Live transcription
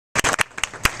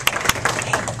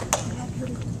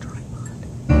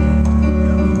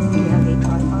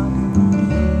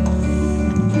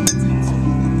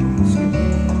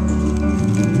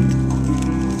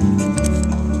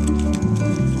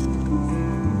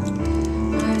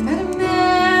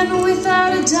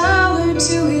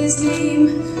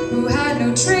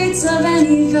evidence of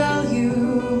any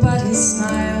value but his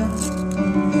smile.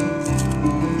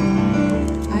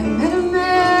 I met a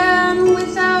man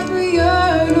without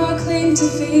allure nor claim to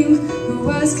fame, who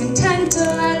was content to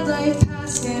let life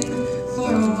pass him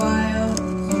for a while.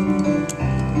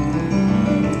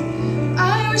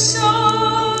 I was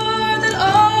sure that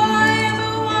all I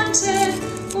ever wanted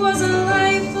was a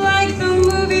life like the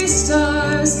movie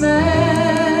stars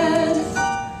led.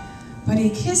 But he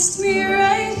kissed me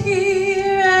right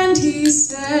here and he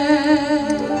said,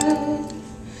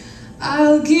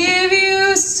 I'll give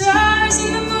you stars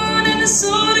and the moon and a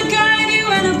soul to guide you,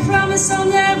 and a promise I'll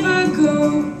never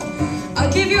go.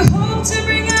 I'll give you hope to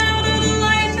bring out all the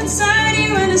life inside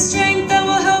you, and a strength that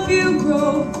will help you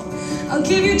grow. I'll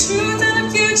give you truth and a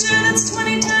future that's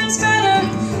 20 times better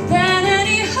than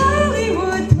any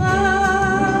Hollywood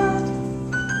plot.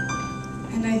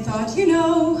 And I thought, you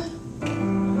know,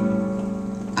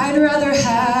 I'd rather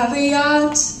have a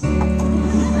yacht.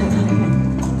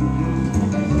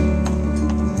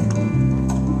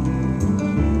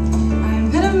 I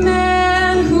met a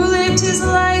man who lived his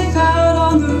life out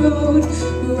on the road,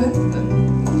 who had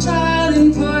a child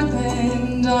in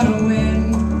Portland on a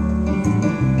whim.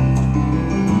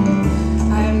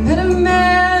 I met a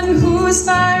man whose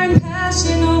fire and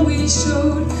passion always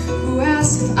showed, who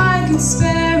asked if I could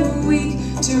spare a week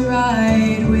to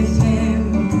ride with him.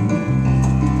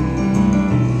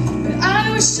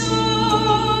 Sure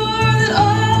that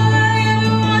all I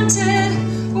ever wanted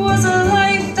was a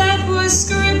life that was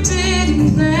scripted and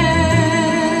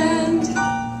planned.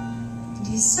 And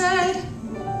he said,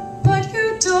 but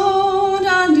you don't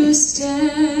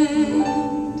understand.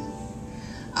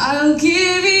 I'll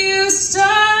give you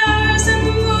stars and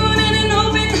the moon and an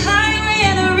open highway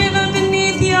and a river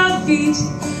beneath your feet.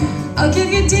 I'll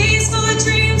give you days full of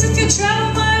dreams if you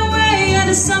travel my way, and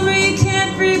a summer you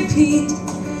can't repeat.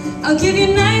 I'll give you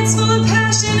nights full of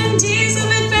passion and days of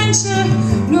adventure,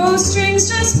 no strings,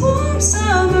 just warm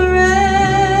summer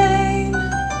rain.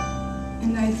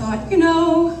 And I thought, you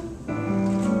know,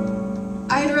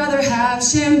 I'd rather have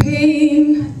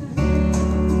champagne.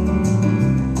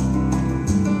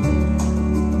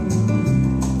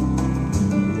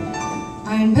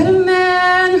 I met a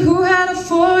man who had a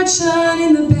fortune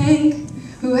in the bank,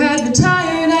 who had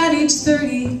retired at age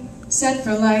 30, set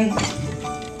for life.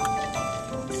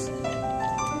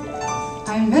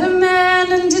 I met a man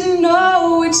and didn't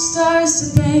know which stars to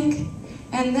thank,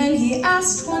 and then he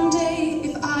asked one day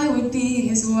if I would be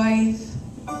his wife.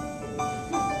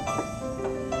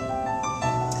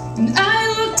 And I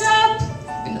looked up,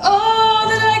 and all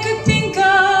that I could think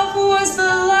of was the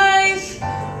life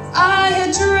I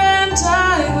had dreamt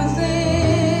I would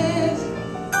live.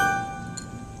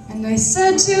 And I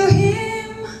said to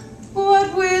him,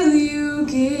 what will you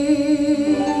give?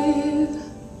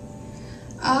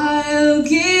 I'll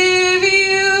give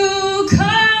you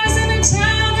cars and a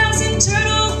townhouse in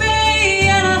Turtle Bay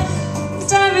and a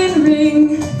diamond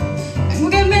ring, and we'll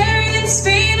get married in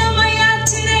Spain on my yacht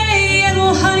today, and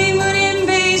we'll honeymoon in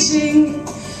Beijing,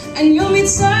 and you'll meet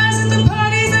stars at the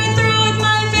parties I throw at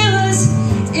my villas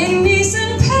in Nice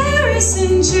and Paris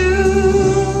in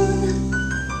June.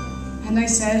 And I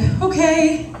said,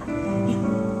 okay,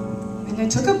 and I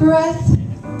took a breath,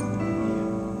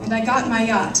 and I got my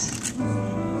yacht.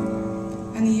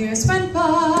 And the years went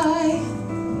by,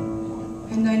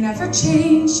 and I never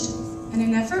changed, and I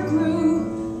never grew.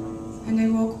 And I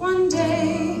woke one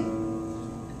day,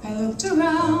 I looked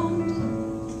around,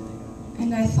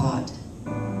 and I thought,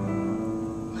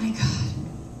 my God,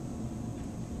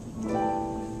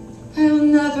 I'll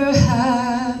never have